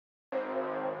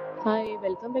Hi,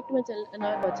 welcome back to my channel and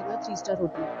I'm watching a 3-star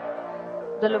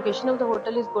hotel. The location of the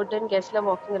hotel is good and guests love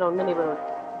walking around the neighborhood.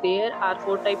 There are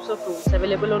 4 types of rooms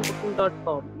available on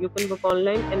booking.com. You can book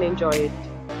online and enjoy it.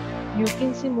 You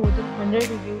can see more than 100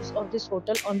 reviews of this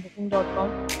hotel on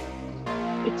booking.com.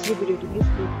 Its review rating is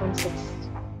 8.6,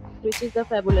 which is the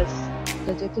fabulous.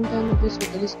 The check-in time of this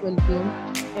hotel is 12 p.m.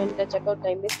 and the checkout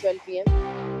time is 12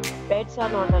 p.m. Pets are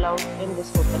not allowed in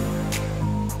this hotel.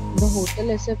 The hotel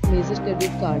accepts major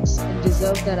credit cards and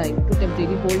reserves the right to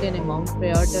temporarily hold an amount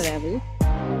prior to arrival.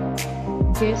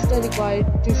 Guests are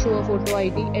required to show a photo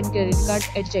ID and credit card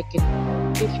at check-in.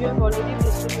 If you have already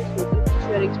visited this hotel, please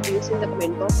share your experience in the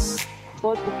comment box.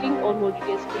 For booking or more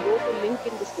details below the link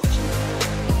in description.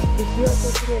 If you are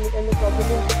facing any kind of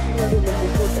problem in booking or room in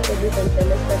this hotel, then you can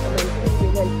tell us that and we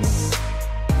will help you.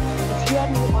 If you are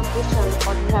new on this channel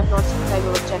or you have not subscribed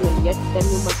our channel yet, then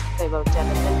you must subscribe our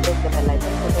channel and press the bell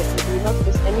icon so that you do not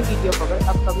miss any video of our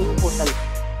upcoming hotel.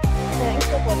 Thanks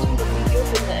for watching the video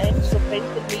till the end. So friends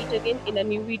will meet again in a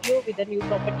new video with a new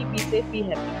property. Be safe, be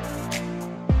happy.